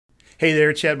Hey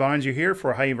there, Chad Boeninger here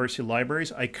for Ohio University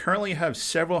Libraries. I currently have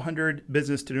several hundred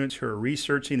business students who are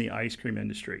researching the ice cream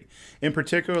industry. In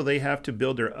particular, they have to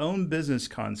build their own business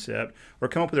concept or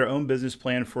come up with their own business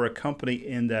plan for a company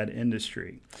in that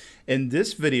industry. In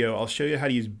this video, I'll show you how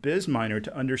to use Bizminer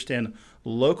to understand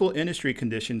local industry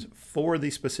conditions for the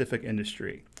specific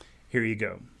industry. Here you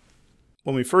go.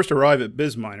 When we first arrive at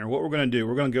Bizminer, what we're going to do,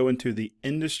 we're going to go into the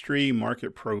industry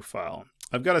market profile.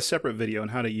 I've got a separate video on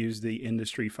how to use the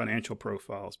industry financial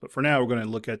profiles, but for now we're going to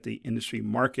look at the industry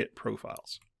market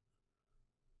profiles.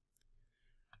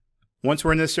 Once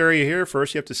we're in this area here,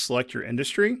 first you have to select your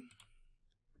industry.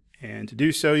 And to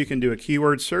do so, you can do a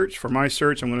keyword search. For my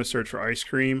search, I'm going to search for ice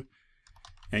cream.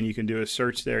 And you can do a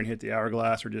search there and hit the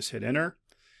hourglass or just hit enter.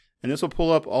 And this will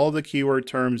pull up all the keyword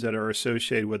terms that are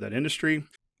associated with that industry.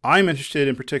 I'm interested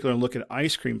in particular in looking at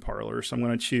ice cream parlors, so I'm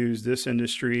going to choose this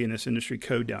industry and this industry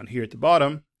code down here at the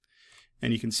bottom.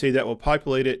 And you can see that will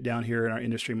populate it down here in our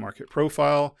industry market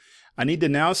profile. I need to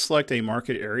now select a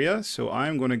market area, so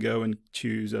I'm going to go and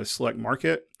choose a select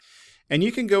market. And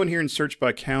you can go in here and search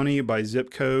by county, by zip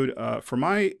code. For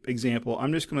my example,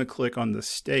 I'm just going to click on the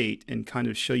state and kind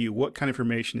of show you what kind of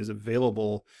information is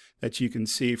available that you can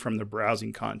see from the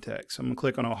browsing context. So I'm going to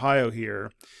click on Ohio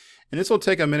here. And this will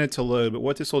take a minute to load, but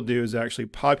what this will do is actually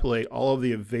populate all of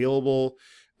the available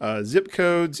zip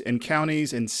codes and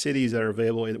counties and cities that are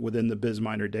available within the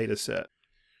Bizminer data set.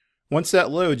 Once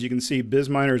that loads, you can see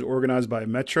Bizminer is organized by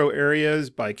metro areas,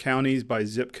 by counties, by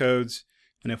zip codes.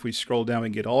 And if we scroll down, we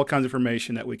get all kinds of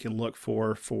information that we can look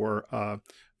for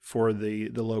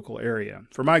the local area.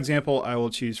 For my example, I will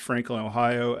choose Franklin,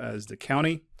 Ohio as the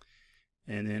county.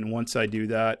 And then once I do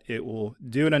that, it will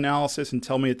do an analysis and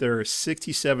tell me that there are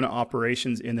 67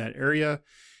 operations in that area.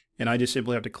 And I just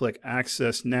simply have to click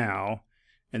Access Now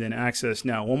and then Access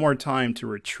Now one more time to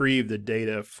retrieve the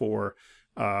data for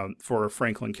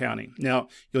Franklin County. Now,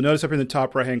 you'll notice up in the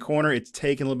top right-hand corner, it's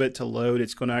taking a little bit to load.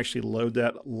 It's going to actually load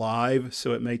that live,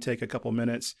 so it may take a couple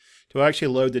minutes to actually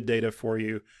load the data for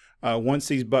you. Once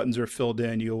these buttons are filled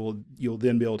in, you'll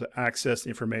then be able to access the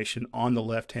information on the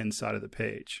left-hand side of the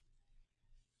page.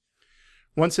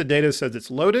 Once the data says it's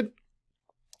loaded,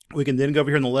 we can then go over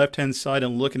here on the left-hand side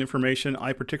and look at information.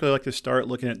 I particularly like to start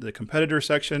looking at the competitor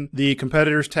section. The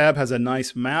competitors tab has a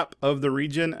nice map of the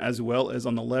region, as well as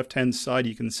on the left-hand side,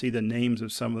 you can see the names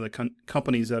of some of the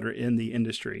companies that are in the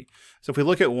industry. So if we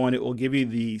look at one, it will give you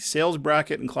the sales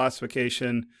bracket and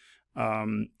classification,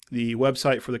 the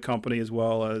website for the company, as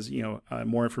well as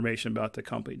more information about the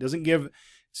company. It doesn't give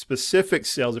specific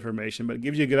sales information, but it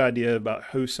gives you a good idea about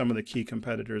who some of the key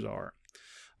competitors are.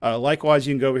 Likewise,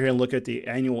 you can go over here and look at the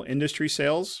annual industry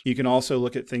sales. You can also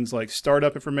look at things like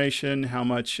startup information, how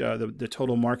much the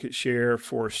total market share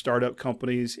for startup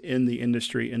companies in the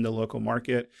industry in the local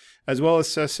market, as well as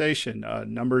cessation,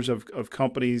 numbers of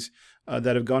companies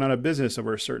that have gone out of business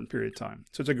over a certain period of time.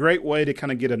 So it's a great way to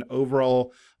kind of get an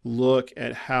overall look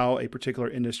at how a particular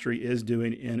industry is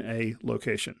doing in a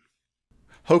location.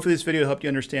 Hopefully this video helped you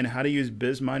understand how to use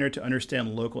Bizminer to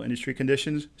understand local industry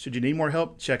conditions. Should you need more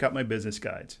help, check out my business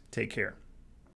guides. Take care.